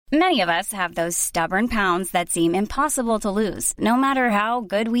Many of us have those stubborn pounds that seem impossible to lose, no matter how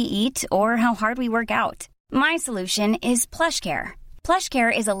good we eat or how hard we work out. My solution is PlushCare.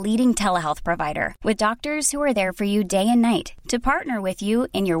 PlushCare is a leading telehealth provider with doctors who are there for you day and night to partner with you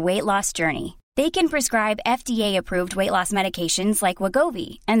in your weight loss journey. They can prescribe FDA-approved weight loss medications like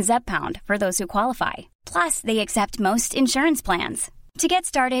Wegovy and Zepbound for those who qualify. Plus, they accept most insurance plans. To get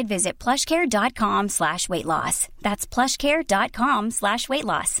started, visit plushcare.com/weightloss. That's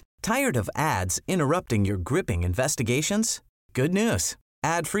plushcare.com/weightloss. Tired of ads interrupting your gripping investigations? Good news.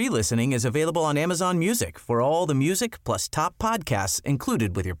 Ad-free listening is available on Amazon Music for all the music plus top podcasts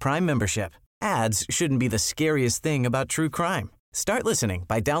included with your Prime membership. Ads shouldn't be the scariest thing about true crime. Start listening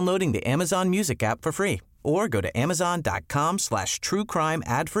by downloading the Amazon Music app for free or go to amazon.com/truecrime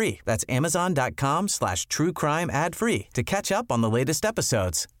ad-free. That's amazon.com/truecrime ad-free to catch up on the latest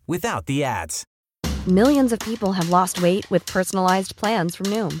episodes without the ads. Millions of people have lost weight with personalized plans from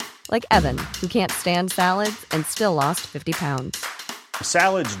Noom. Like Evan, who can't stand salads and still lost 50 pounds.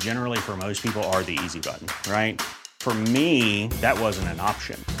 Salads generally for most people are the easy button, right? For me, that wasn't an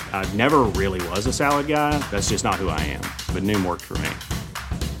option. I never really was a salad guy. That's just not who I am. But Noom worked for me.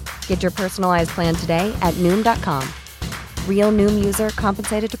 Get your personalized plan today at Noom.com. Real Noom user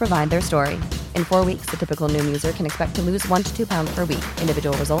compensated to provide their story. In 4 weeks, the typical Noom user can expect to lose 1 to 2 pounds per week.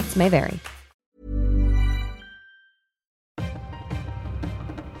 Individual results may vary.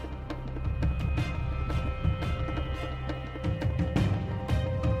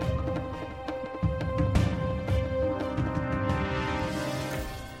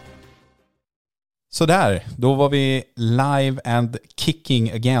 Så där, då var vi live and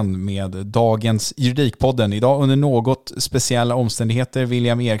kicking again med dagens Juridikpodden. Idag under något speciella omständigheter.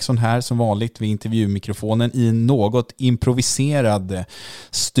 William Eriksson här som vanligt vid intervjumikrofonen i något improviserad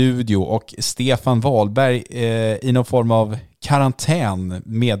studio. Och Stefan Wahlberg i någon form av karantän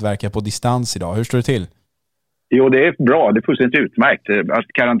medverkar på distans idag. Hur står det till? Jo, det är bra. Det är fullständigt utmärkt. Att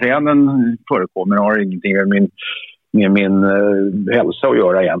karantänen förekommer har ingenting med min hälsa att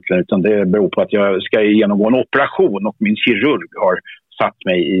göra egentligen, utan det beror på att jag ska genomgå en operation och min kirurg har satt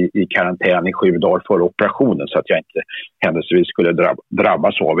mig i karantän i 7 dagar före operationen så att jag inte händelsevis skulle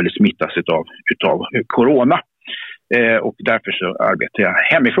drabbas av eller smittas utav corona. Och därför så arbetar jag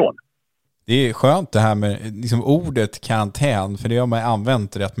hemifrån. Det är skönt det här med liksom ordet karantän, för det har man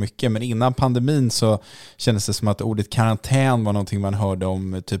använt rätt mycket. Men innan pandemin så kändes det som att ordet karantän var någonting man hörde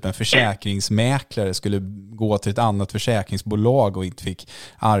om, typ en försäkringsmäklare skulle gå till ett annat försäkringsbolag och inte fick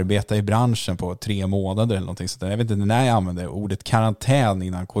arbeta i branschen på 3 månader eller någonting sånt. Jag vet inte när jag använde ordet karantän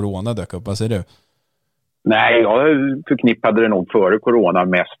innan corona dök upp. Vad säger du? Nej, jag förknippade det nog före corona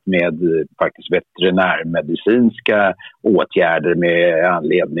mest med faktiskt veterinärmedicinska åtgärder med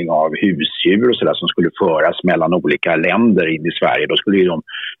anledning av husdjur och sådär som skulle föras mellan olika länder in i Sverige. Då skulle ju de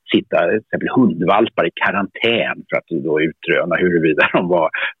sitta, till exempel hundvalpar i karantän för att då utröna huruvida de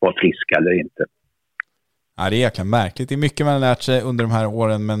var friska eller inte. Ja, det är jäkla märkligt. Det är mycket man har lärt sig under de här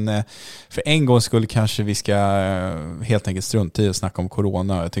åren, men för en gång skulle kanske vi ska helt enkelt strunta i att snacka om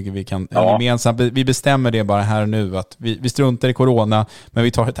corona. Jag tycker vi kan gemensamt, vi bestämmer det bara här och nu, att vi struntar i corona, men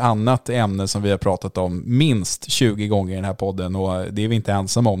vi tar ett annat ämne som vi har pratat om minst 20 gånger i den här podden, och det är vi inte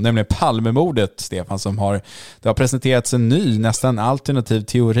ensamma om, nämligen Palmemordet, Stefan, det har presenterats en ny, nästan alternativ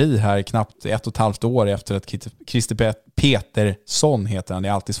teori här knappt 1,5 år efter att Christer Petersson, heter han, det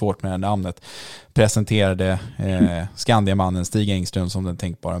är alltid svårt med det namnet, presenterade Skandiamannen Stig Engström som den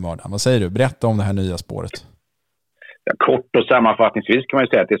tänkbara mördaren. Vad säger du? Berätta om det här nya spåret. Ja, kort och sammanfattningsvis kan man ju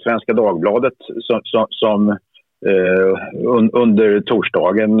säga att det är Svenska Dagbladet som under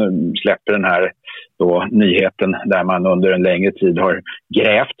torsdagen släpper den här då nyheten där man under en längre tid har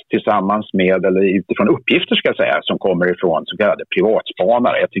grävt tillsammans med, eller utifrån uppgifter ska jag säga, som kommer ifrån så kallade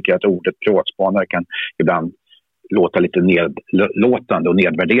privatspanare. Jag tycker att ordet privatspanare kan ibland låta lite nedlåtande och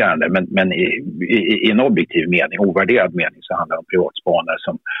nedvärderande, men i en objektiv mening, ovärderad mening, så handlar det om privatspanare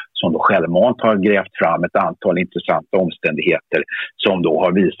som då självmant har grävt fram ett antal intressanta omständigheter som då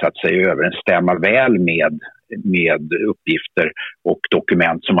har visat sig överensstämma väl med uppgifter och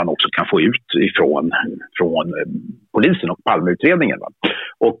dokument som man också kan få ut från polisen och Palmeutredningen.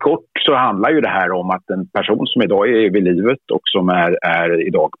 Och kort så handlar ju det här om att en person som idag är vid livet och som är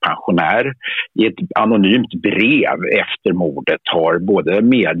idag pensionär i ett anonymt brev efter mordet har både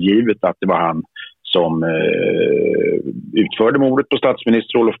medgivit att det var han som utförde mordet på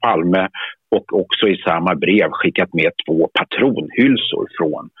statsminister Olof Palme och också i samma brev skickat med 2 patronhylsor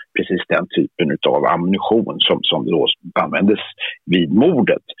från precis den typen av ammunition som då användes vid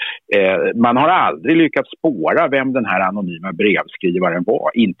mordet. Man har aldrig lyckats spåra vem den här anonyma brevskrivaren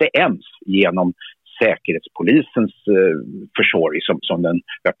var, inte ens genom säkerhetspolisens försorg som den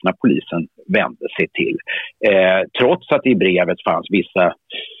öppna polisen vände sig till. Trots att i brevet fanns vissa,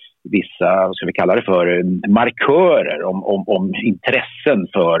 vad ska vi kalla det för, markörer om intressen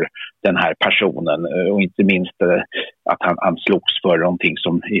för den här personen, och inte minst att han slogs för någonting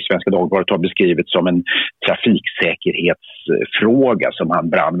som i Svenska Dagbladet har beskrivit som en trafiksäkerhetsfråga som han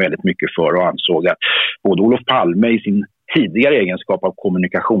brann väldigt mycket för, och ansåg att både Olof Palme i sin tidigare egenskap av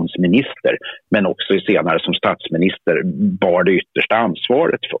kommunikationsminister men också senare som statsminister bar det yttersta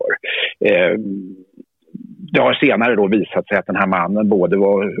ansvaret för. Det har senare då visat sig att den här mannen både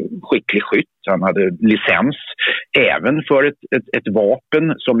var skicklig skytt, han hade licens även för ett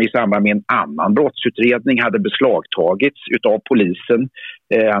vapen som i samband med en annan brottsutredning hade beslagtagits utav polisen.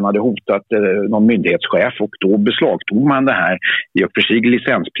 Han hade hotat någon myndighetschef, och då beslagtog man det här i och för sig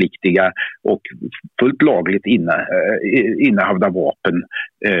licenspliktiga och fullt lagligt innehavda vapen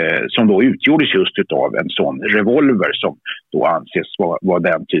som då utgjordes just utav en sån revolver som då anses vara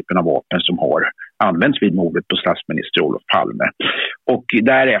den typen av vapen som har används vid mordet på statsminister Olof Palme. Och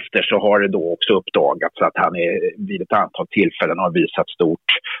därefter så har det då också uppdagats att han vid ett antal tillfällen har visat stort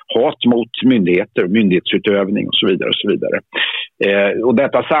hat mot myndigheter, myndighetsutövning och så vidare och så vidare. Och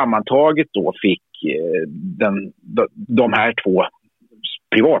detta sammantaget då fick de här två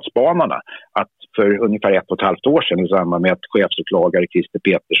privatspanarna att för ungefär 1,5 år sedan i samband med att chefsåklagare Christer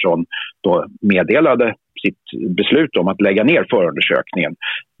Petersson då meddelade sitt beslut om att lägga ner förundersökningen.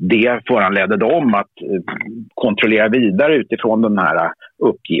 Det föranledde dem att kontrollera vidare utifrån den här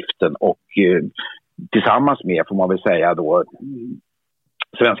uppgiften, och tillsammans med, får man väl säga då,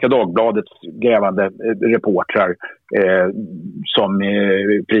 Svenska Dagbladets grävande reportrar som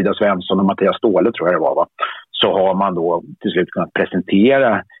Frida Svensson och Mattias Ståhle tror jag det var, va? Så har man då till slut kunnat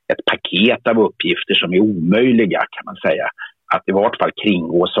presentera ett paket av uppgifter som är omöjliga, kan man säga, att i vart fall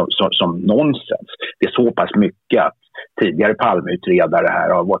kringgå som nonsens. Det är så pass mycket att tidigare Palmeutredare här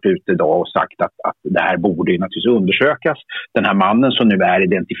har varit ute idag och sagt att det här borde ju naturligtvis undersökas. Den här mannen som nu är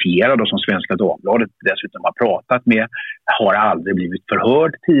identifierad och som Svenska Dagbladet dessutom har pratat med har aldrig blivit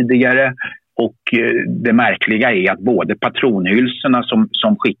förhörd tidigare. Och det märkliga är att både patronhylsorna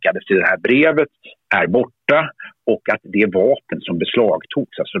som skickades i det här brevet är borta, och att det vapen som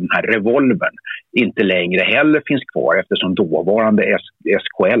beslagtogs, alltså den här revolvern, inte längre heller finns kvar, eftersom dåvarande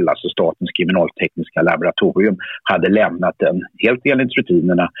SKL, alltså Statens kriminaltekniska laboratorium, hade lämnat den helt enligt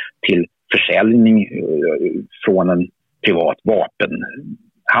rutinerna till försäljning från en privat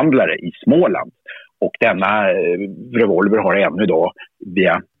vapenhandlare i Småland. Och denna revolver har ännu idag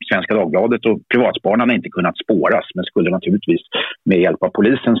via Svenska Dagbladet och privatspanarna inte kunnat spåras, men skulle naturligtvis med hjälp av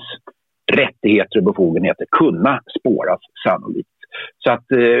polisens rättigheter och befogenheter kunna spåras sannolikt. Så att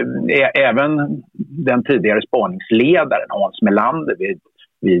även den tidigare spaningsledaren Hans Melander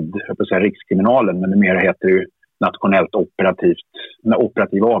vid Rikskriminalen, men numera heter det ju Nationellt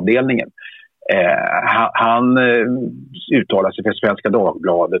operativa avdelningen, han uttalar sig för Svenska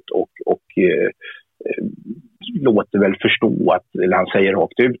Dagbladet och låter väl förstå eller han säger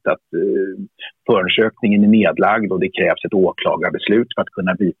rakt ut att förundersökningen är nedlagd och det krävs ett åklagarbeslut för att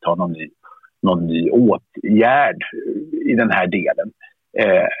kunna vidta någon ny åtgärd i den här delen.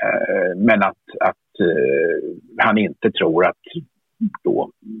 Men att han inte tror att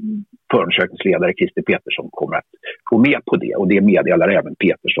då förundersökningsledare Christer Petersson kommer att gå med på det, och det meddelar även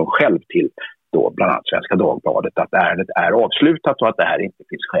Petersson själv till då bland annat Svenska Dagbladet att ärendet är avslutat och att det här inte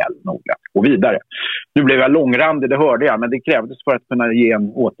finns skäl nog att gå vidare. Nu blev jag långrandig, det hörde jag, men det krävdes för att kunna ge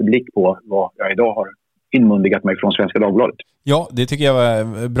en återblick på vad jag idag har inmundigat mig från Svenska Dagbladet. Ja, det tycker jag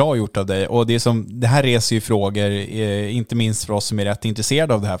var bra gjort av dig. Och det här reser ju frågor, inte minst för oss som är rätt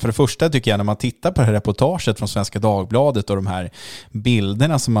intresserade av det här. För det första tycker jag, när man tittar på det här reportaget från Svenska Dagbladet och de här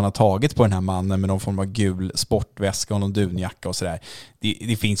bilderna som man har tagit på den här mannen med någon form av gul sportväska och någon dunjacka och sådär.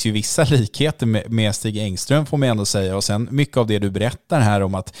 Det finns ju vissa likheter med Stig Engström, får man ändå säga. Och sen mycket av det du berättar här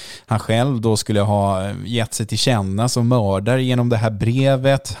om att han själv då skulle ha gett sig till känna som mördare genom det här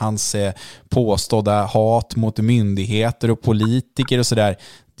brevet. Hans påstådda hat mot myndigheter och politiker och sådär.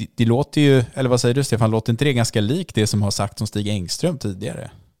 Det låter ju, eller vad säger du Stefan, låter inte det ganska likt det som har sagt om Stig Engström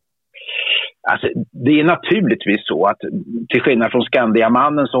tidigare? Alltså, det är naturligtvis så att till skillnad från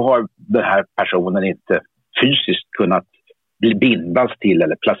Skandiamannen så har den här personen inte fysiskt kunnat bindas till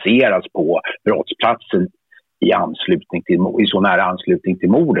eller placeras på brottsplatsen i så nära anslutning till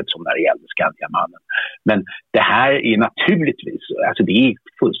mordet som när det gällde Skandiamannen. Men det här är naturligtvis, alltså det är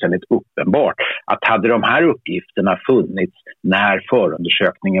fullständigt uppenbart att hade de här uppgifterna funnits när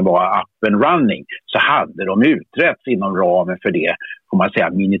förundersökningen var up and running, så hade de utretts inom ramen för det, får man säga,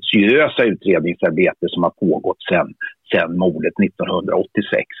 minutiösa utredningsarbete som har pågått sedan mordet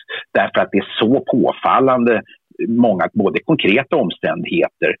 1986. Därför att det är så påfallande många både konkreta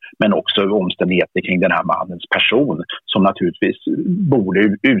omständigheter men också omständigheter kring den här mannens person som naturligtvis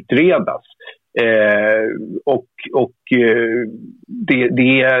borde utredas.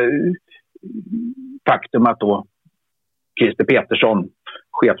 Det faktum att då Christer Petersson,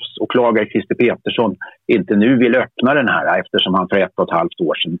 chefsåklagare Christer Petersson, inte nu vill öppna den här eftersom han för 1,5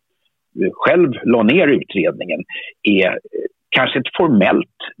 år sedan själv la ner utredningen, är kanske ett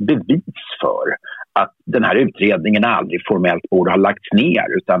formellt bevis för att den här utredningen aldrig formellt borde ha lagts ner,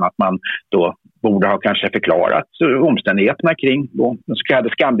 utan att man då borde ha kanske förklarat omständigheterna kring då den så kallade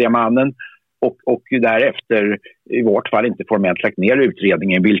Skandiamannen och därefter i vart fall inte formellt lagt ner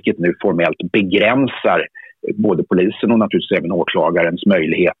utredningen, vilket nu formellt begränsar både polisen och naturligtvis även åklagarens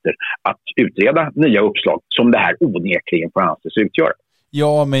möjligheter att utreda nya uppslag som det här onekligen får anses utgöra.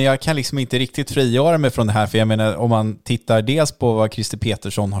 Ja, men jag kan liksom inte riktigt frigöra mig från det här, för jag menar, om man tittar dels på vad Christer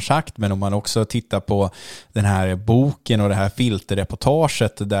Petersson har sagt, men om man också tittar på den här boken och det här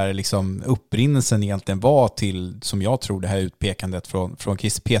filterreportaget där liksom upprinnelsen egentligen var till, som jag tror, det här utpekandet från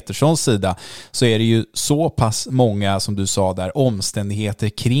Christer Peterssons sida, så är det ju så pass många, som du sa där, omständigheter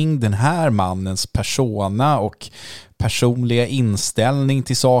kring den här mannens persona och personliga inställning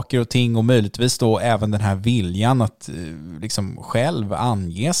till saker och ting, och möjligtvis då även den här viljan att liksom själv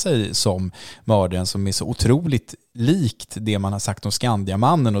ange sig som mördaren, som är så otroligt likt det man har sagt om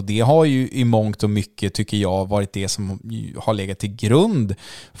Skandiamannen. Och det har ju i mångt och mycket, tycker jag, varit det som har legat till grund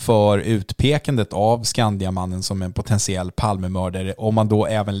för utpekandet av Skandiamannen som en potentiell Palmemördare, om man då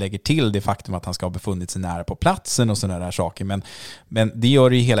även lägger till det faktum att han ska ha befunnit sig nära på platsen och sådana där saker. Men det gör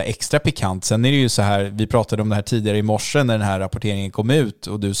det ju hela extra pikant. Sen är det ju så här, vi pratade om det här tidigare i morse när den här rapporteringen kom ut,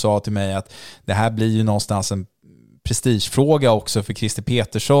 och du sa till mig att det här blir ju någonstans en prestigefråga också för Christer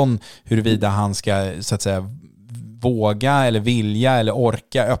Petersson, huruvida han ska så att säga våga eller vilja eller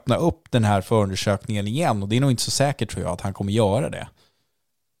orka öppna upp den här förundersökningen igen, och det är nog inte så säkert, tror jag, att han kommer göra det.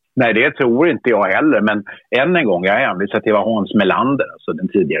 Nej, det tror inte jag heller, men än en gång, jag hänvisar till vad Hans Melander, alltså den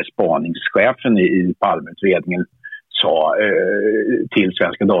tidigare spaningschefen i Palmeutredningen, sa till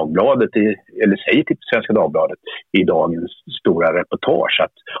Svenska Dagbladet, eller säger till Svenska Dagbladet i dagens stora reportage,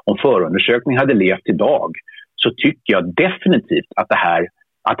 att om förundersökningen hade levt idag så tycker jag definitivt att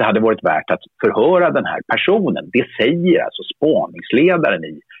det hade varit värt att förhöra den här personen. Det säger alltså spaningsledaren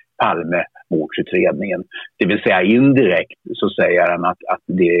i Palmemordsutredningen. Det vill säga indirekt så säger han att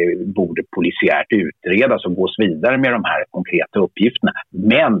det borde polisiärt utredas och gås vidare med de här konkreta uppgifterna.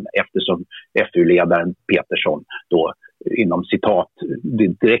 Men eftersom FU-ledaren Petersson då inom citat,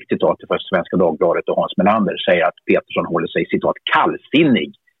 direkt citat för Svenska Dagbladet och Hans Melander, säger att Petersson håller sig citat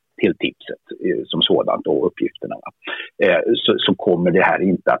kallsinnig till tipset som sådant och uppgifterna, så kommer det här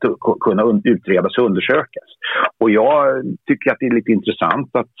inte att kunna utredas och undersökas. Och jag tycker att det är lite intressant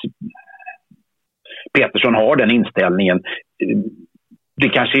att Petersson har den inställningen. Det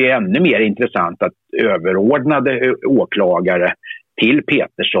kanske är ännu mer intressant att överordnade åklagare till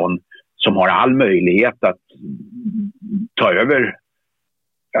Petersson, som har all möjlighet att ta över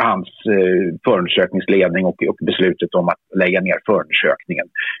hans förundersökningsledning och beslutet om att lägga ner förundersökningen,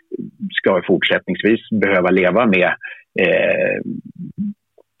 ska fortsättningsvis behöva leva med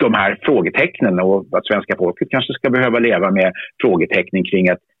de här frågetecknen, och att svenska folket kanske ska behöva leva med frågetecknen kring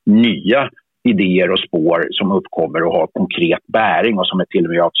att nya idéer och spår som uppkommer och har konkret bäring och som är till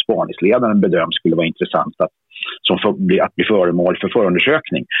och med av spaningsledaren bedöms skulle vara intressant att bli föremål för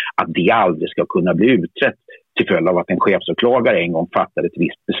förundersökning, att det aldrig ska kunna bli utrett till följd av att en chefsåklagare en gång fattade ett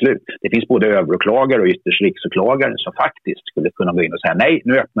visst beslut. Det finns både överåklagare och ytterst riksåklagare som faktiskt skulle kunna gå in och säga nej,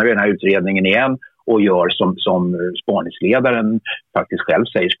 nu öppnar vi den här utredningen igen och gör som spaningsledaren faktiskt själv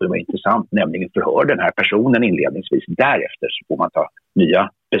säger skulle vara intressant, nämligen förhör den här personen inledningsvis. Därefter så får man ta nya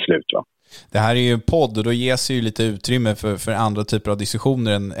beslut. Va? Det här är ju en podd, och då ges ju lite utrymme för andra typer av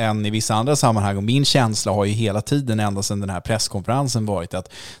diskussioner än i vissa andra sammanhang. Och min känsla har ju hela tiden, ända sedan den här presskonferensen, varit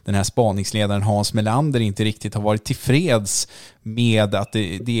att den här spaningsledaren Hans Melander inte riktigt har varit tillfreds med att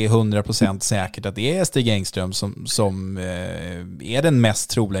det är 100% säkert att det är Stig Engström som är den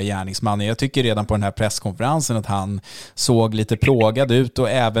mest troliga gärningsmannen. Jag tycker redan på den här presskonferensen att han såg lite plågad ut, och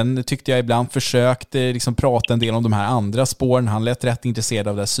även tyckte jag ibland försökte liksom prata en del om de här andra spåren. Han lät rätt intresserad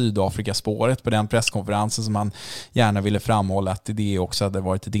av det Sydafrika-spåret på den presskonferensen, som han gärna ville framhålla att det också hade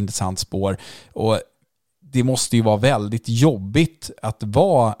varit ett intressant spår. Och det måste ju vara väldigt jobbigt att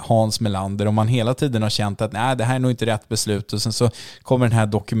vara Hans Melander om man hela tiden har känt att nej, det här är nog inte rätt beslut. Och sen så kommer den här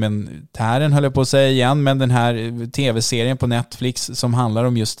dokumentären, höll jag på att säga igen, men den här tv-serien på Netflix som handlar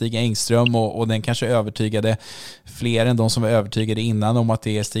om just Stig Engström och den kanske övertygade fler än de som var övertygade innan om att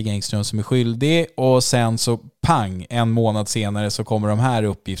det är Stig Engström som är skyldig. Och sen så pang, en månad senare så kommer de här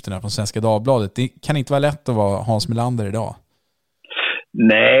uppgifterna från Svenska Dagbladet. Det kan inte vara lätt att vara Hans Melander idag.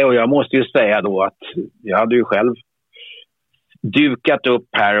 Nej, och jag måste ju säga då att jag hade ju själv dukat upp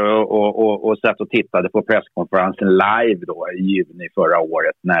här och satt och tittade på presskonferensen live då i juni förra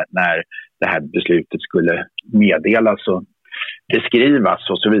året när det här beslutet skulle meddelas och beskrivas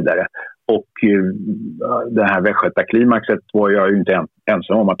och så vidare. Och det här västgötaklimaxet var jag ju inte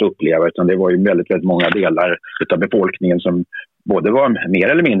ensam om att uppleva, utan det var ju väldigt, väldigt många delar av befolkningen som både var mer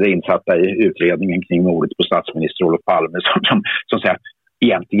eller mindre insatta i utredningen kring mordet på statsminister Olof Palme som säger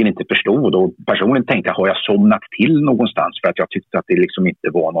egentligen inte förstod, och personligen tänkte har jag somnat till någonstans för att jag tyckte att det liksom inte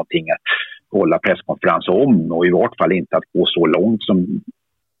var någonting att hålla presskonferens om, och i vart fall inte att gå så långt som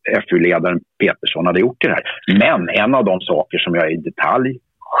FU-ledaren Petersson hade gjort det här. Men en av de saker som jag i detalj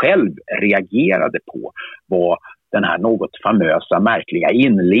själv reagerade på var den här något famösa, märkliga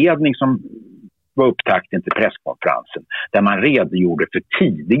inledning som var upptakten till presskonferensen, där man redogjorde för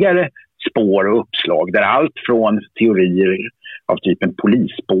tidigare spår och uppslag, där allt från teorier av typen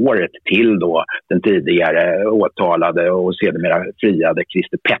polisspåret till då den tidigare åtalade och sedermera friade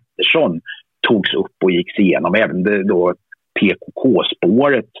Christer Pettersson togs upp och gicks igenom. Även då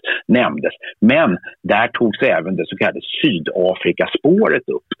PKK-spåret nämndes. Men där togs även det så kallade Sydafrika-spåret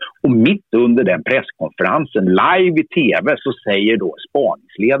upp. Och mitt under den presskonferensen, live i tv, så säger då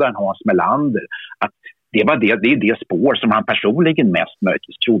spaningsledaren Hans Melander att det är det spår som han personligen mest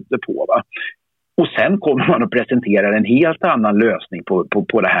möjligtvis trodde på. Va? Och sen kommer man att presentera en helt annan lösning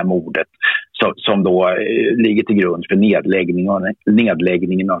på det här mordet som då ligger till grund för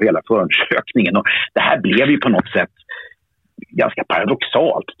nedläggningen av hela förundersökningen. Och det här blev ju på något sätt ganska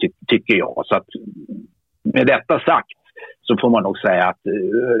paradoxalt tycker jag. Så att med detta sagt så får man nog säga att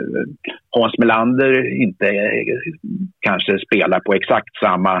Hans Melander inte kanske spelar på exakt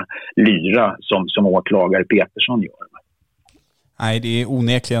samma lyra som åklagare Petersson gör. Nej, det är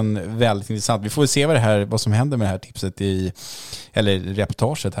onekligen väldigt intressant. Vi får se vad som händer med det här tipset eller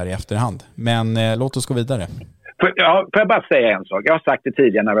reportaget här i efterhand. Men låt oss gå vidare. Får jag bara säga en sak? Jag har sagt det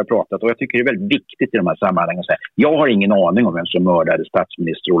tidigare när vi har pratat och jag tycker det är väldigt viktigt i de här sammanhangen att säga. Jag har ingen aning om vem som mördade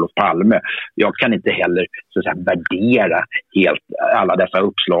statsminister Olof Palme. Jag kan inte heller så att säga, värdera helt alla dessa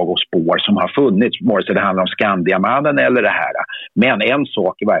uppslag och spår som har funnits, vare sig det handlar om Skandiamannen eller det här. Men en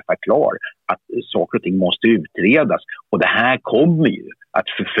sak är i varje fall klar, att saker och ting måste utredas. Och det här kommer ju att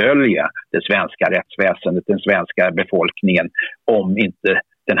förfölja det svenska rättsväsendet, den svenska befolkningen, om inte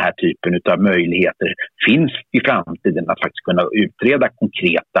den här typen av möjligheter finns i framtiden att faktiskt kunna utreda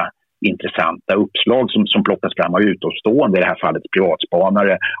konkreta, intressanta uppslag som plockas fram av utomstående, i det här fallet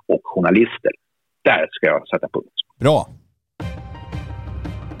privatspanare och journalister. Där ska jag sätta punkt. Bra.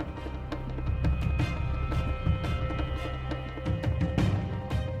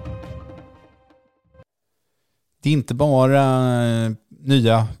 Det är inte bara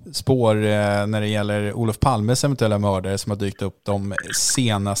nya spår när det gäller Olof Palmes eventuella mördare som har dykt upp de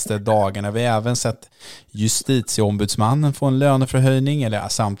senaste dagarna. Vi har även sett justitieombudsmannen få en löneförhöjning, eller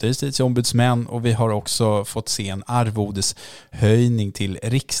samtidigt justitieombudsmän, och vi har också fått se en arvodeshöjning till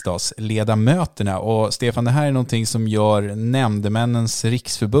riksdagsledamöterna. Och Stefan, det här är någonting som gör Nämndemännens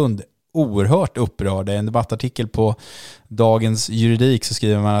riksförbund oerhört upprörda. I en debattartikel på Dagens Juridik så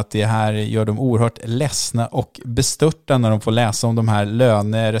skriver man att det här gör dem oerhört ledsna och bestörta när de får läsa om de här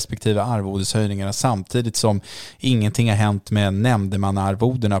löne- respektive arvodeshöjningarna, samtidigt som ingenting har hänt med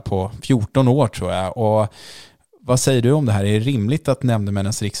nämndemannaarvodena på 14 år tror jag. Och vad säger du om det här? Är det rimligt att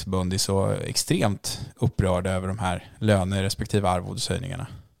Nämndemännens riksförbund är så extremt upprörda över de här löne- respektive arvodeshöjningarna?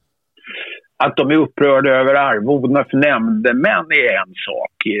 Att de är upprörda över arvodena för nämndemän är en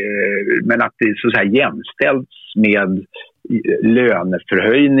sak, men att det så att säga jämställs med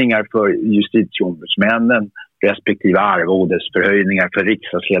löneförhöjningar för justitieombudsmännen respektive arvodesförhöjningar för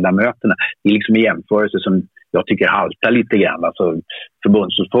riksdagsledamöterna, det är liksom en jämförelse som jag tycker haltar lite grann. Alltså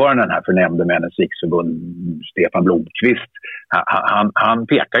förbundsordföranden här för Nämndemännens riksförbund, Stefan Blomqvist, han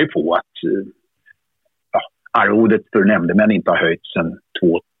pekar ju på att arvodet för nämndemän inte har höjts sedan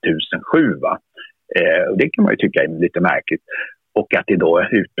 2007. Det kan man ju tycka är lite märkligt. Och att det då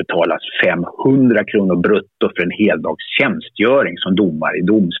utbetalas 500 kronor brutto för en heldagstjänstgöring som domare i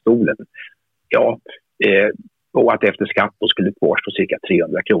domstolen. Ja, och att efter skatt då skulle kvarstå cirka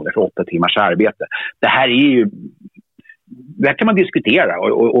 300 kronor för 8 timmars arbete. Det här är ju där kan man diskutera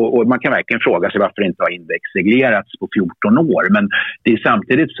och man kan verkligen fråga sig varför det inte har indexreglerats på 14 år. Men det är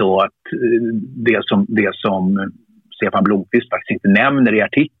samtidigt så att det som Stefan Blomqvist faktiskt inte nämner i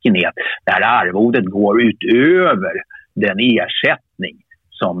artikeln är att det här arvodet går utöver den ersättning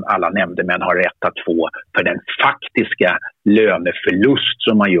som alla nämndemän har rätt att få för den faktiska löneförlust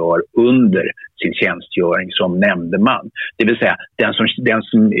som man gör under sin tjänstgöring som nämndeman. Det vill säga den som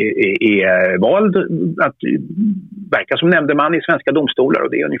är vald att verka som nämndeman i svenska domstolar,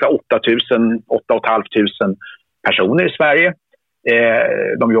 och det är ungefär 8 500 personer i Sverige.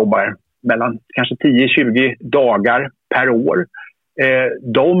 De jobbar mellan kanske 10-20 dagar per år.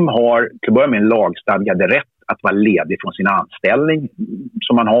 De har till att börja med en lagstadgad rätt att vara ledig från sin anställning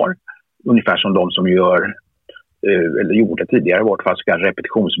som man har. Ungefär som de som eller gjorde tidigare i vart fall så kallade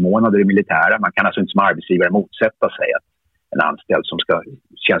repetitionsmånader i militära. Man kan alltså inte som arbetsgivare motsätta sig att en anställd som ska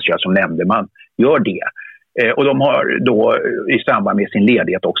tjänstgöra som nämndeman gör det. Och de har då i samband med sin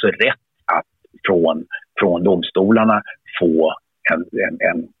ledighet också rätt att från domstolarna få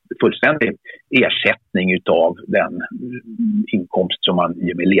en fullständig ersättning utav den inkomst som man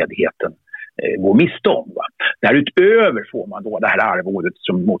i och med ledigheten går miste om. Va? Därutöver får man då det här arvodet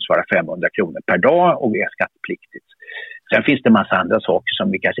som motsvarar 500 kronor per dag och är skattepliktigt. Sen finns det en massa andra saker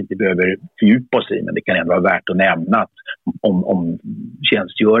som vi kanske inte behöver fördjupa oss i, men det kan ändå vara värt att nämna att om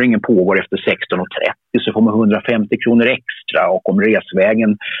tjänstgöringen pågår efter 16:30 så får man 150 kronor extra, och om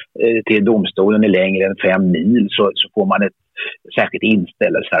resvägen till domstolen är längre än 5 mil så får man ett särskilt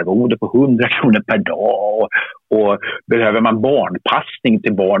inställelsearvode på 100 kronor per dag, och behöver man barnpassning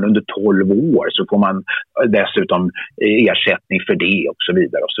till barn under 12 år så får man dessutom ersättning för det och så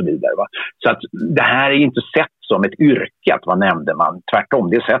vidare och så vidare. Va? Så att det här är inte sett som ett yrke att vara nämndeman, tvärtom,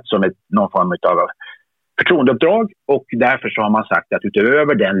 det är sett som någon form av förtroendeuppdrag, och därför så har man sagt att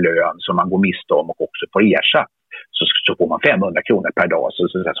utöver den lön som man går miste om och också får ersatt så får man 500 kronor per dag, så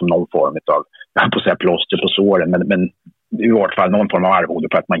som någon form av, jag höll på att säga plåster på såren, men i vart fall någon form av arvode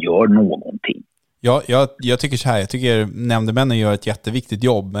för att man gör någonting. Ja, jag tycker så här, jag tycker nämndemännen gör ett jätteviktigt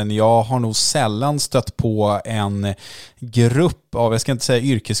jobb, men jag har nog sällan stött på en grupp av, jag ska inte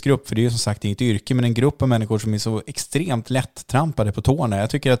säga yrkesgrupp, för det är ju som sagt inget yrke, men en grupp av människor som är så extremt lätt trampade på tårna. Jag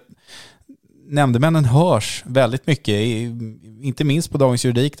tycker att nämndemännen hörs väldigt mycket, inte minst på Dagens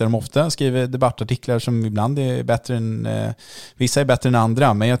Juridik där de ofta skriver debattartiklar som ibland är bättre än, vissa är bättre än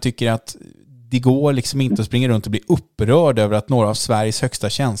andra, men jag tycker att det går liksom inte att springa runt och bli upprörd över att några av Sveriges högsta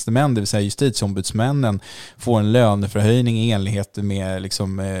tjänstemän, det vill säga justitieombudsmännen, får en löneförhöjning i enlighet med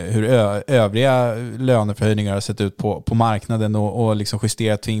liksom hur övriga löneförhöjningar har sett ut på marknaden och liksom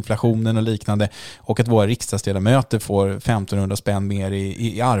justerat till inflationen och liknande, och att våra riksdagsledamöter får 1500 spänn mer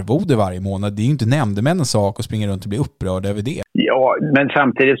i arvode varje månad. Det är ju inte nämndemännens sak att springa runt och bli upprörd över det. Ja, men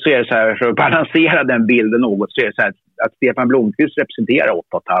samtidigt så är det så här, för att balansera den bilden något, så är det så här att Stefan Blomqvist representerar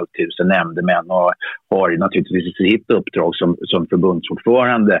 8 500 nämndemän och har naturligtvis sitt uppdrag som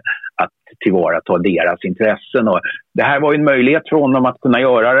förbundsordförande att tillvarata deras intressen. Och det här var ju en möjlighet för honom att kunna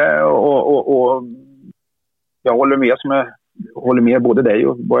göra det, och jag håller med både dig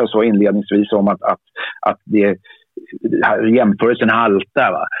och vad jag sa inledningsvis om att det jämförelsen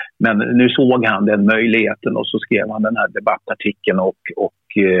haltar, va? Men nu såg han den möjligheten och så skrev han den här debattartikeln och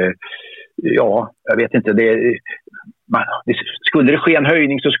ja, jag vet inte, skulle det ske en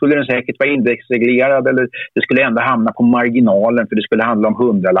höjning så skulle den säkert vara indexreglerad, eller det skulle ändå hamna på marginalen, för det skulle handla om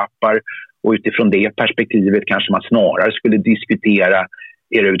 100-lappar, och utifrån det perspektivet kanske man snarare skulle diskutera, är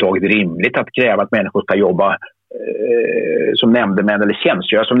det överhuvudtaget rimligt att kräva att människor ska jobba som nämndemän eller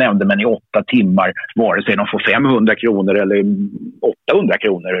tjänstgöra som nämndemän i 8 timmar, vare sig de får 500 kronor eller 800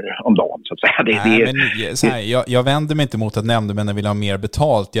 kronor om dagen, så att säga. Jag vänder mig inte mot att nämndemännen vill ha mer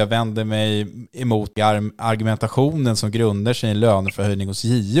betalt. Jag vänder mig emot argumentationen som grundar sig i en löneförhöjning hos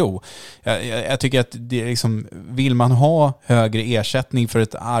JO. Jag tycker att det liksom, vill man ha högre ersättning för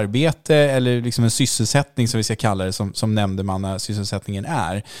ett arbete eller liksom en sysselsättning som vi ska kalla det, som nämndemannasysselsättningen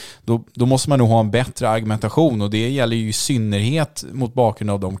är, då måste man nog ha en bättre argumentation. Och det gäller ju i synnerhet mot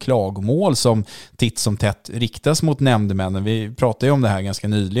bakgrund av de klagomål som titt som tätt riktas mot nämndemännen. Vi pratade ju om det här ganska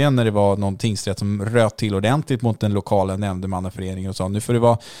nyligen när det var någon tingsrätt som röt till ordentligt mot den lokala nämndemannaföreningen och sa nu får det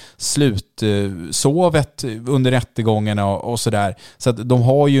vara slutsovet under rättegångarna och sådär. Så att de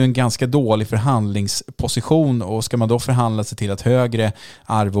har ju en ganska dålig förhandlingsposition, och ska man då förhandla sig till att högre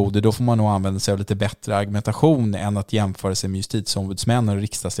arvode, då får man nog använda sig av lite bättre argumentation än att jämföra sig med justitieombudsmännen och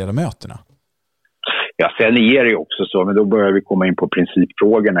riksdagsledamöterna. Ja, sen är det ju också så, men då börjar vi komma in på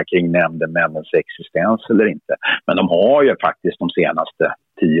principfrågorna kring nämndemännens existens eller inte. Men de har ju faktiskt de senaste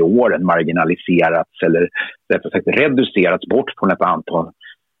 10 åren marginaliserats eller rättare sagt reducerats bort från ett antal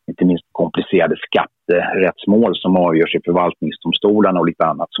inte minst komplicerade skatterättsmål som avgörs i förvaltningsdomstolarna och lite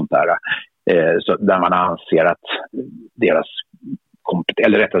annat sånt där. Så där man anser att deras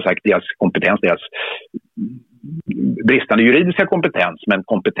kompetens, deras bristande juridiska kompetens, men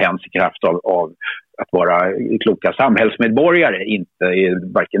kompetens i kraft av att vara kloka samhällsmedborgare inte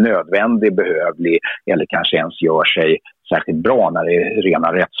är varken nödvändig, behövlig eller kanske ens gör sig särskilt bra när det är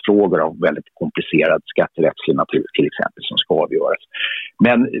rena rättsfrågor av väldigt komplicerad skatterättslig natur till exempel som ska avgöras.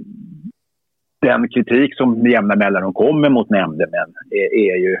 Men den kritik som med jämna mellanrum kommer mot nämndemän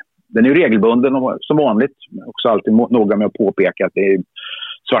den är regelbunden och som vanligt. Också alltid noga med att påpeka att det är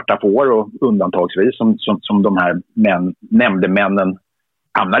svarta får och undantagsvis som de här nämndemännen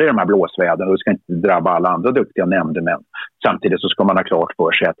hamnar i de här blåsväderna och det ska inte drabba alla andra duktiga nämndemän. Samtidigt så ska man ha klart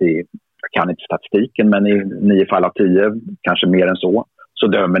för sig att jag kan inte statistiken, men i 9 fall av 10, kanske mer än så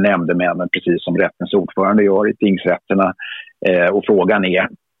dömer nämndemännen precis som rättens ordförande gör i tingsrätterna. Och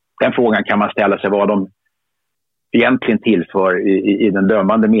den frågan kan man ställa sig vad de egentligen tillför i den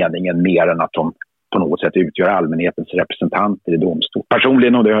dömande meningen mer än att de på något sätt utgör allmänhetens representanter i domstol.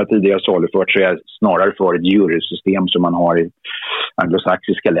 Personligen, och det har jag tidigare salufört, så är jag snarare för ett jurysystem som man har i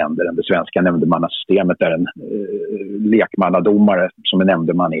anglosaxiska länder än det svenska nämndemannasystemet där en lekmannadomare som en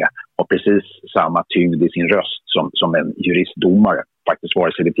nämndeman har precis samma tyngd i sin röst som en juristdomare, faktiskt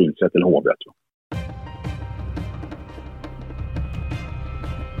vare sig det är tingsrätt eller hovrätt.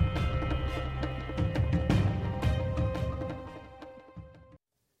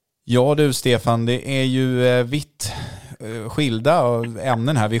 Ja du Stefan, det är ju vitt skilda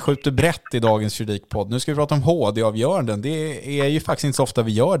ämnen här. Vi skjuter brett i dagens juridikpodd. Nu ska vi prata om HD-avgöranden. Det är ju faktiskt inte så ofta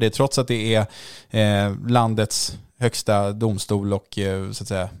vi gör det, trots att det är landets högsta domstol och så att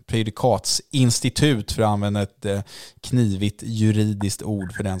säga prejudikatsinstitut, för att använda ett knivigt juridiskt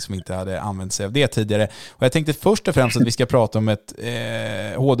ord för den som inte hade använt sig av det tidigare. Och jag tänkte först och främst att vi ska prata om ett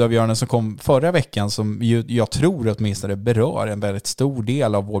HD-avgörande som kom förra veckan som jag tror åtminstone berör en väldigt stor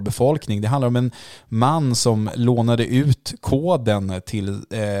del av vår befolkning. Det handlar om en man som lånade ut koden till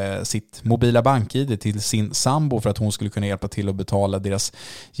sitt mobila bank-ID till sin sambo för att hon skulle kunna hjälpa till att betala deras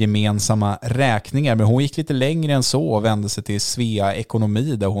gemensamma räkningar. Men hon gick lite längre än så och vände sig till Svea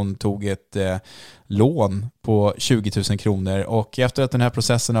Ekonomi där hon tog ett lån på 20 000 kronor. Och efter att den här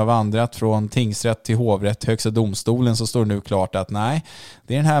processen har vandrat från tingsrätt till hovrätt, högsta domstolen, så står det nu klart att nej,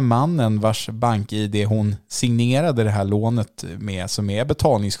 det är den här mannen vars bank-ID hon signerade det här lånet med som är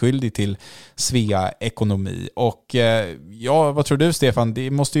betalningsskyldig till Svea Ekonomi. Och ja, vad tror du Stefan?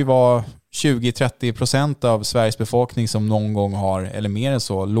 Det måste ju vara 20-30% av Sveriges befolkning som någon gång har, eller mer än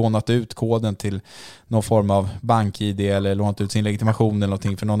så, lånat ut koden till någon form av bank-ID eller lånat ut sin legitimation eller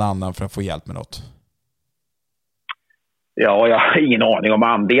någonting för någon annan för att få hjälp med något. Ja, jag har ingen aning om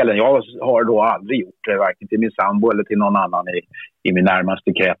andelen. Jag har då aldrig gjort det, varken till min sambo eller till någon annan i min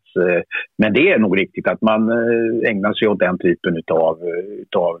närmaste krets. Men det är nog riktigt att man ägnar sig åt den typen utav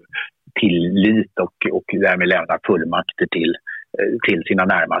tillit och därmed lämnar fullmakter till sina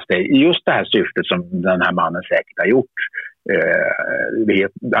närmaste. Just det här syftet som den här mannen säkert har gjort.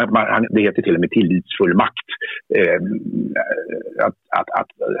 Det heter till och med tillitsfullmakt. Att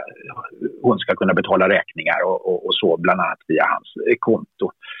hon ska kunna betala räkningar och så bland annat via hans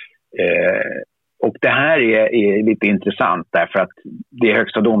konto. Och det här är lite intressant därför att det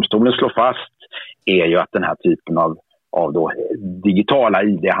högsta domstolen slår fast är ju att den här typen av då digitala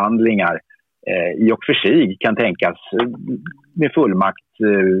ID-handlingar i och för sig kan tänkas med fullmakt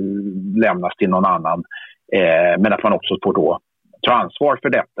lämnas till någon annan, men att man också får då ta ansvar för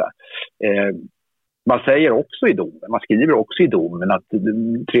detta. Man säger också i domen, man skriver också i domen att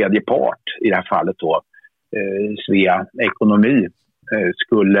tredje part, i det här fallet då Svea Ekonomi,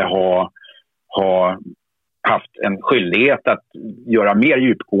 skulle ha haft en skyldighet att göra mer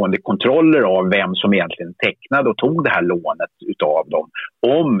djupgående kontroller av vem som egentligen tecknade och tog det här lånet utav dem.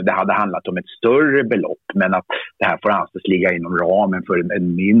 Om det hade handlat om ett större belopp, men att det här får anses ligga inom ramen för ett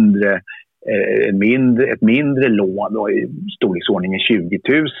mindre lån då, i storleksordningen 20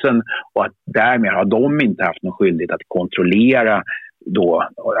 000, och att därmed har de inte haft någon skyldighet att kontrollera då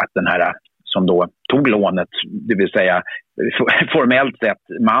att den här som då tog lånet, det vill säga formellt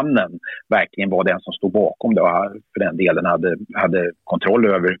sett mannen, verkligen var den som stod bakom det och för den delen hade kontroll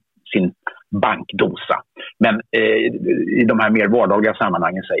över sin bankdosa. Men i de här mer vardagliga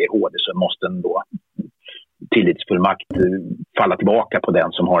sammanhangen, säger HD, så måste en då tillitsfullmakt falla tillbaka på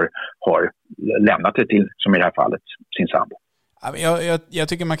den som har lämnat det till, som i det här fallet, sin sambo. Jag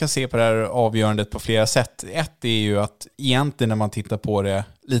tycker man kan se på det här avgörandet på flera sätt. Ett är ju att egentligen när man tittar på det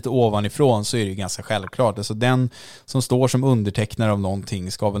lite ovanifrån så är det ju ganska självklart. Alltså den som står som undertecknare av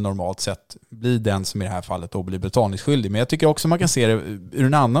någonting ska väl normalt sett bli den som i det här fallet då blir betalningsskyldig. Men jag tycker också man kan se det ur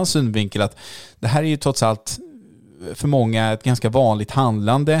en annan synvinkel, att det här är ju trots allt för många ett ganska vanligt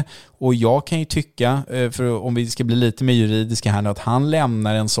handlande, och jag kan ju tycka, för om vi ska bli lite mer juridiska här nu, att han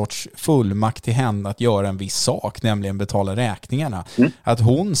lämnar en sorts fullmakt till henne att göra en viss sak, nämligen betala räkningarna. Att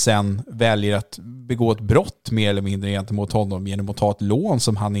hon sen väljer att begå ett brott mer eller mindre gentemot honom genom att ta ett lån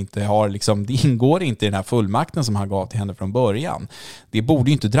som han inte har, liksom, det ingår inte i den här fullmakten som han gav till henne från början. Det borde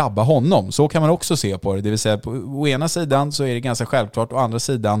ju inte drabba honom. Så kan man också se på det. Det vill säga, å ena sidan så är det ganska självklart, å andra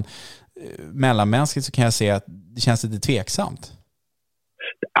sidan mellanmänskligt så kan jag säga att det känns lite tveksamt.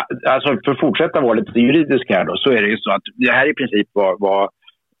 Alltså för att fortsätta vara lite juridisk här då, så är det ju så att det här i princip var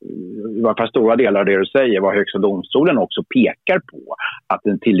för stora delar av det du säger, vad Högsta domstolen också pekar på, att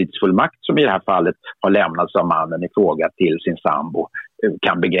en tillitsfullmakt som i det här fallet har lämnats av mannen i fråga till sin sambo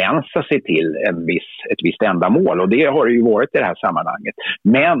kan begränsa sig till ett visst ändamål, och det har det ju varit i det här sammanhanget.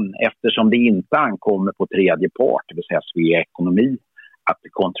 Men eftersom det inte ankommer på tredje part, det vill säga Svea Ekonomi, att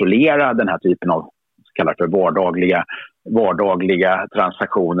kontrollera den här typen av så kallat för vardagliga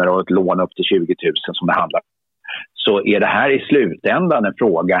transaktioner och ett lån upp till 20 000 som det handlar om, så är det här i slutändan en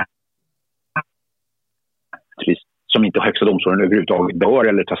fråga som inte Högsta domstolen överhuvudtaget bör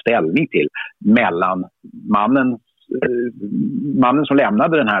eller ta ställning till, mellan mannen som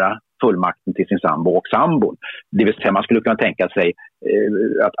lämnade den här fullmakten till sin sambo och sambon. Det vill säga, man skulle kunna tänka sig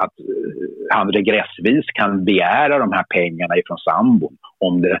att han regressvis kan begära de här pengarna ifrån sambon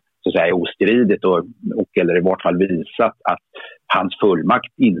om det så att säga är ostridigt och eller i vart fall visat att hans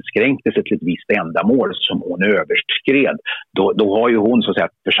fullmakt inskränkte sig till ett visst ändamål som hon överskred. Då har ju hon så att säga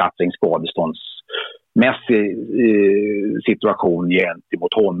försatt sig i en skadeståndsmässig situation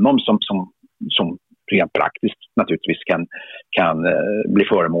gentemot honom som rent praktiskt naturligtvis kan bli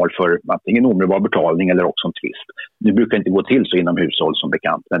föremål för antingen omedelbar betalning eller också en tvist. Det brukar inte gå till så inom hushåll som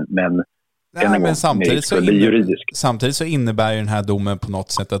bekant, men samtidigt så innebär ju den här domen på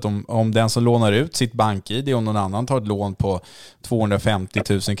något sätt att om den som lånar ut sitt bank-ID och någon annan tar ett lån på 250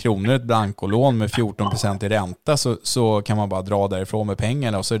 000 kronor, ett blankolån med 14% i ränta, så kan man bara dra därifrån med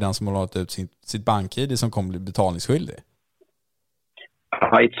pengarna, och så är det den som har lånat ut sitt bank-ID som kommer bli betalningsskyldig.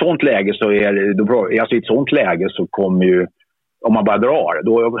 I ett sånt läge så kommer ju, om man bara drar,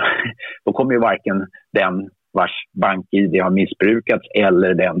 då kommer ju varken den vars bank-ID har missbrukats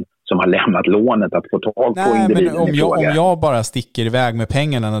eller den som har lämnat lånet att få tag på individen. Men om jag bara sticker iväg med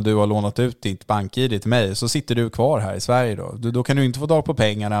pengarna när du har lånat ut ditt bank-ID till mig, så sitter du kvar här i Sverige då kan du inte få tag på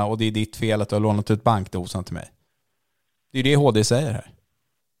pengarna, och det är ditt fel att du har lånat ut bankdosan till mig. Det är det HD säger här.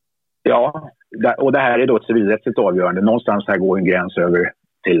 Ja, och det här är då ett civilrättsligt avgörande. Någonstans här går en gräns över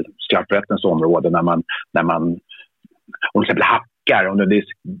till straffrättens område när man om till exempel hackar, och det,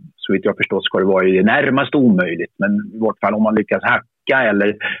 så vitt jag förstår ska det vara i det närmast omöjligt, men i vart fall om man lyckas hacka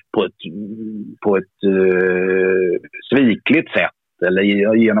eller på ett svikligt sätt eller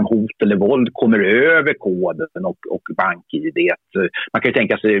genom hot eller våld kommer över koden och bank-ID. Man kan ju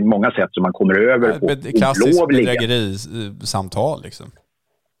tänka sig många sätt som man kommer över på klassiskt bedrägerisamtal liksom.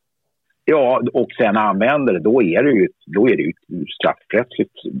 Ja, och sen använder det, då är det ju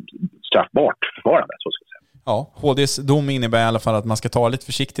straffrättsligt straffbart förfarande, så ska jag säga. Ja, HDs dom innebär i alla fall att man ska ta lite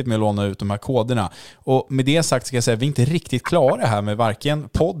försiktigt med att låna ut de här koderna. Och med det sagt ska jag säga att vi är inte riktigt klara här med varken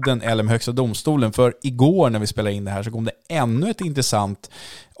podden eller med Högsta domstolen. För igår när vi spelade in det här så kom det ännu ett intressant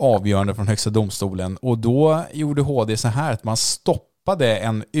avgörande från Högsta domstolen. Och då gjorde HD så här att man stoppade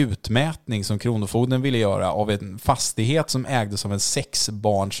en utmätning som Kronofogden ville göra av en fastighet som ägdes av en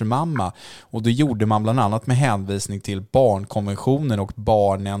 6-barnsmamma. Och då gjorde man bland annat med hänvisning till barnkonventionen och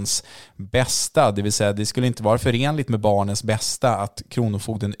barnens bästa. Det vill säga, det skulle inte vara förenligt med barnens bästa att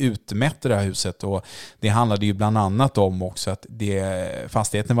Kronofogden utmätte det här huset. Och det handlade ju bland annat om också att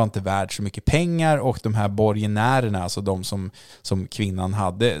fastigheten var inte värd så mycket pengar, och de här borgenärerna, alltså de som kvinnan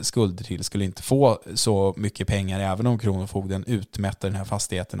hade skulder till, skulle inte få så mycket pengar även om Kronofogden utmätte den här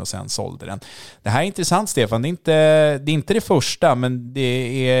fastigheten och sen sålde den. Det här är intressant, Stefan. Det är inte det första, men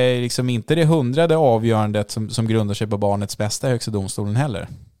det är liksom inte det 100:e avgörandet som grundar sig på barnets bästa i Högsta domstolen heller.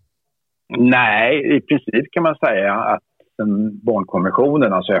 Nej, i princip kan man säga att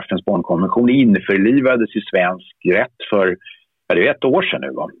barnkonventionen, alltså FNs barnkonvention, införlivades i svensk rätt för ett år sedan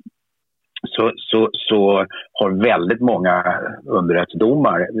nu. Så har väldigt många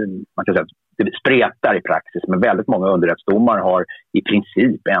underrättsdomar, man kan säga att det spretar i praxis, men väldigt många underrättsdomar har i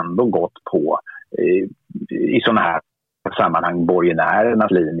princip ändå gått på i sådana här sammanhang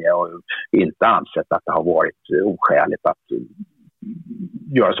borgenärernas linje och inte ansett att det har varit oskäligt att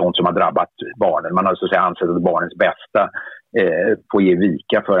göra sånt som har drabbat barnen. Man har så att säga ansett att barnens bästa får ge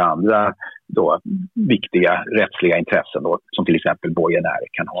vika för andra då viktiga rättsliga intressen då, som till exempel borgenärer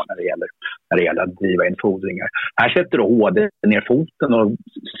kan ha när det gäller att driva in fordringar. Här sätter då HD ner foten och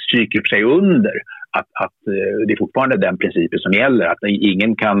stryker sig under att det är fortfarande den principen som gäller, att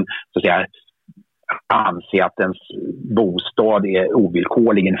ingen kan så att säga anse att ens bostad är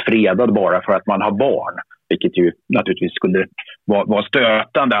ovillkorligen fredad bara för att man har barn. Vilket ju naturligtvis skulle vara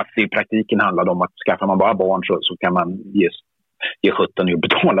stötande, att det i praktiken handlar om att skaffar man bara barn så kan man ge 17 och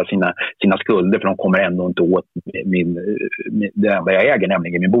betala sina skulder, för de kommer ändå inte åt det enda jag äger,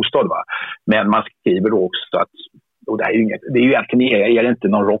 nämligen min bostad. Va? Men man skriver då också att, och det är ju egentligen är det inte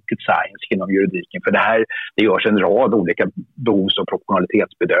någon rocket science inom juridiken, för det görs en rad olika behovs- och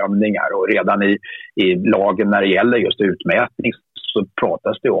proportionalitetsbedömningar, och redan i lagen när det gäller just utmätning så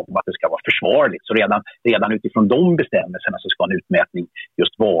pratas det om att det ska vara försvarligt. Så redan utifrån de bestämmelserna så ska en utmätning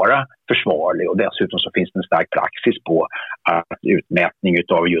just vara försvarlig, och dessutom så finns det en stark praxis på att utmätning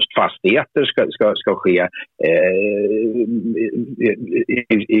av just fastigheter ska ske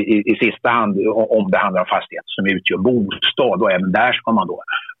i sista hand om det handlar om fastigheter som utgör bostad, och även där ska man då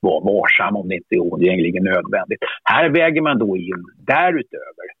vara varsam om det inte är oundgängligen nödvändigt. Här väger man då in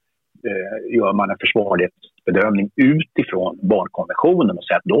därutöver, gör man en försvarlighetsbedömning utifrån barnkonventionen och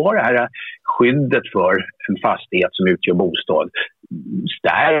säger att då har det här skyddet för en fastighet som utgör bostad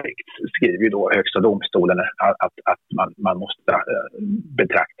stärkt, skriver ju då Högsta domstolen att man måste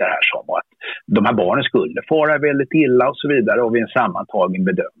betrakta det här som, och att de här barnen skulle fara väldigt illa och så vidare, och vid en sammantagen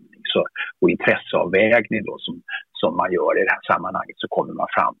bedömning och intresseavvägning då som man gör i det här sammanhanget, så kommer man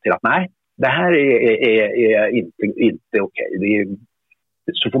fram till att nej, det här är inte okej.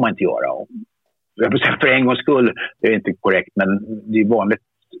 Så får man inte göra. För en gångs skull, det är inte korrekt, men det är vanligt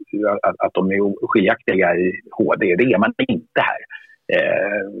att de är skiljaktiga i HD. Det är man inte här.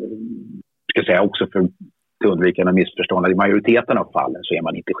 Ska säga också för att undvika några missförstånd, i majoriteten av fallen så är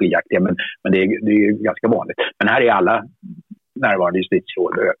man inte skiljaktiga, men det är ganska vanligt. Men här är alla närvarande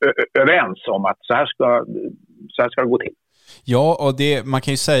justitieråd överens om att så här ska det gå till. Ja, och man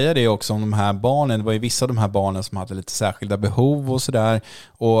kan ju säga det också om de här barnen. Det var ju vissa av de här barnen som hade lite särskilda behov och sådär.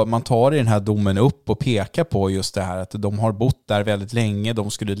 Och man tar i den här domen upp och pekar på just det här att de har bott där väldigt länge. De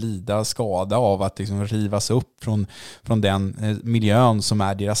skulle lida skada av att liksom rivas upp från den miljön som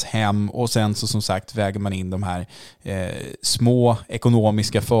är deras hem. Och sen så som sagt väger man in de här små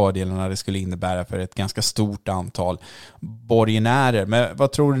ekonomiska fördelarna det skulle innebära för ett ganska stort antal borgenärer. Men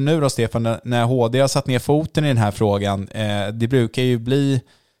vad tror du nu då, Stefan, när HD har satt ner foten i den här frågan? Det brukar ju bli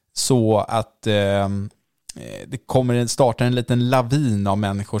så att det kommer starta en liten lavin av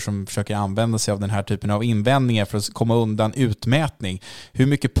människor som försöker använda sig av den här typen av invändningar för att komma undan utmätning. Hur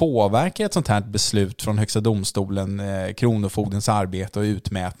mycket påverkar ett sånt här beslut från Högsta domstolen, Kronofogdens arbete och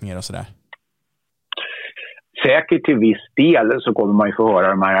utmätningar och sådär? Säkert till viss del så kommer man ju få höra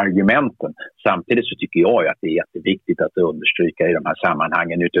de här argumenten. Samtidigt så tycker jag ju att det är jätteviktigt att understryka i de här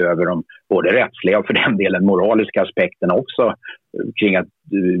sammanhangen, utöver de både rättsliga och för den delen moraliska aspekterna också kring att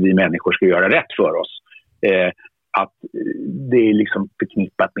vi människor ska göra rätt för oss. Att det är liksom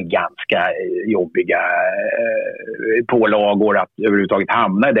förknippat med ganska jobbiga pålagor att överhuvudtaget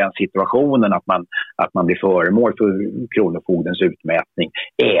hamna i den situationen att man blir föremål för Kronofogdens utmätning,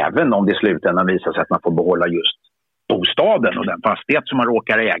 även om det i slutändan visar sig att man får behålla just bostaden och den fastighet som man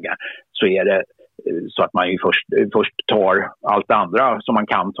råkar äga, så är det så att man ju först tar allt andra som man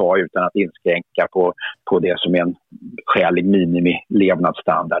kan ta utan att inskränka på det som är en skälig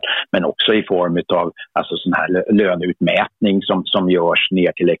minimilevnadsstandard, men också i form av alltså sån här löneutmätning som görs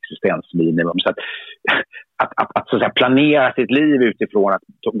ner till existensminimum. Så att så att säga planera sitt liv utifrån att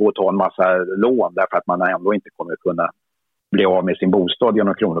gå och ta en massa lån därför att man ändå inte kommer kunna bli av med sin bostad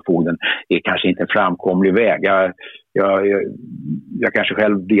genom Kronofogden är kanske inte en framkomlig väg. Jag kanske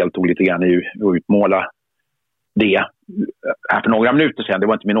själv deltog lite grann i att utmåla det här för några minuter sedan. Det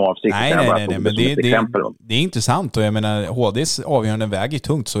var inte min avsikt. Nej, men det är intressant, och jag menar HDs avgörande väg är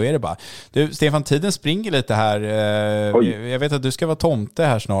tungt, så är det bara. Du, Stefan, tiden springer lite här. Jag vet att du ska vara tomte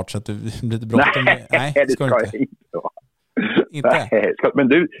här snart, så att du blir lite bråttom. Nej, det ska jag inte vara. Inte? Nej, men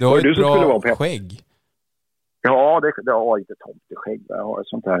du har ju ett bra skägg. Ja, det har inte tomteskägg. Jag har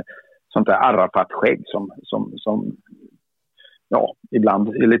sånt där Arafat-skägg som ja, ibland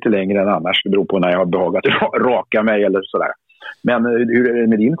är lite längre än annars. Det beror på när jag har behagat raka mig eller sådär. Men hur är det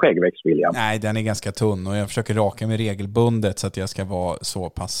med din skäggväxt, William? Nej, den är ganska tunn och jag försöker raka mig regelbundet så att jag ska vara så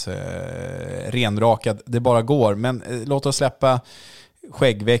pass renrakad det bara går. Men låt oss släppa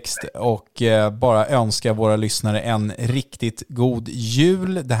skäggväxt och bara önska våra lyssnare en riktigt god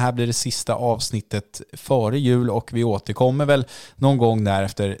jul. Det här blir det sista avsnittet före jul och vi återkommer väl någon gång där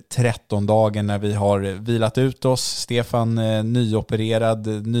efter 13-dagen när vi har vilat ut oss. Stefan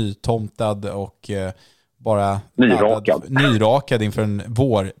nyopererad, nytomtad och bara nyrakad inför en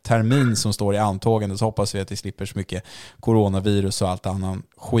vårtermin som står i antågande. Så hoppas vi att vi slipper så mycket coronavirus och allt annan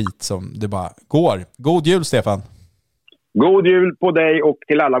skit som det bara går. God jul, Stefan! God jul på dig och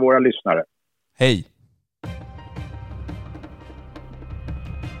till alla våra lyssnare. Hej!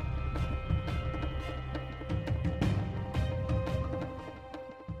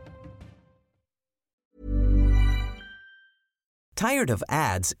 Tired of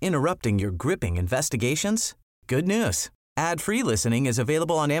ads interrupting your gripping investigations? Good news. Ad-free listening is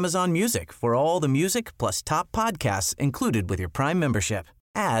available on Amazon Music for all the music plus top podcasts included with your Prime membership.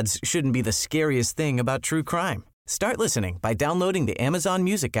 Ads shouldn't be the scariest thing about true crime. Start listening by downloading the Amazon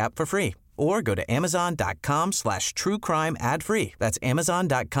Music app for free or go to amazon.com/truecrime ad-free. That's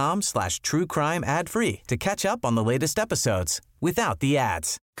amazon.com/truecrime ad-free to catch up on the latest episodes without the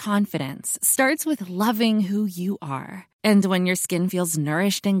ads. Confidence starts with loving who you are. And when your skin feels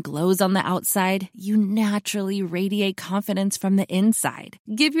nourished and glows on the outside, you naturally radiate confidence from the inside.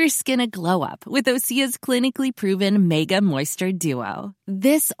 Give your skin a glow up with Osea's clinically proven Mega Moisture Duo.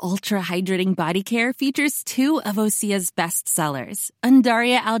 This ultra-hydrating body care features 2 of Osea's best sellers,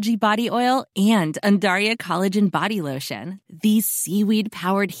 Undaria Algae Body Oil and Undaria Collagen Body Lotion. These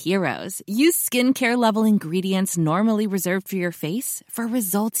seaweed-powered heroes use skincare-level ingredients normally reserved for your face for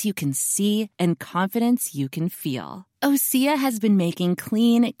results you can see and confidence you can feel. Osea has been making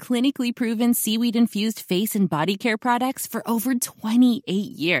clean, clinically proven seaweed-infused face and body care products for over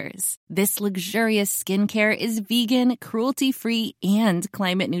 28 years. This luxurious skincare is vegan, cruelty-free, and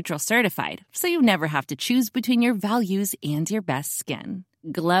climate-neutral certified, so you never have to choose between your values and your best skin.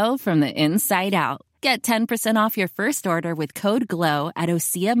 Glow from the inside out. Get 10% off your first order with code GLOW at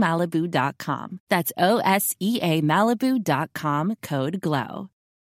OseaMalibu.com. That's OSEAMalibu.com, code GLOW.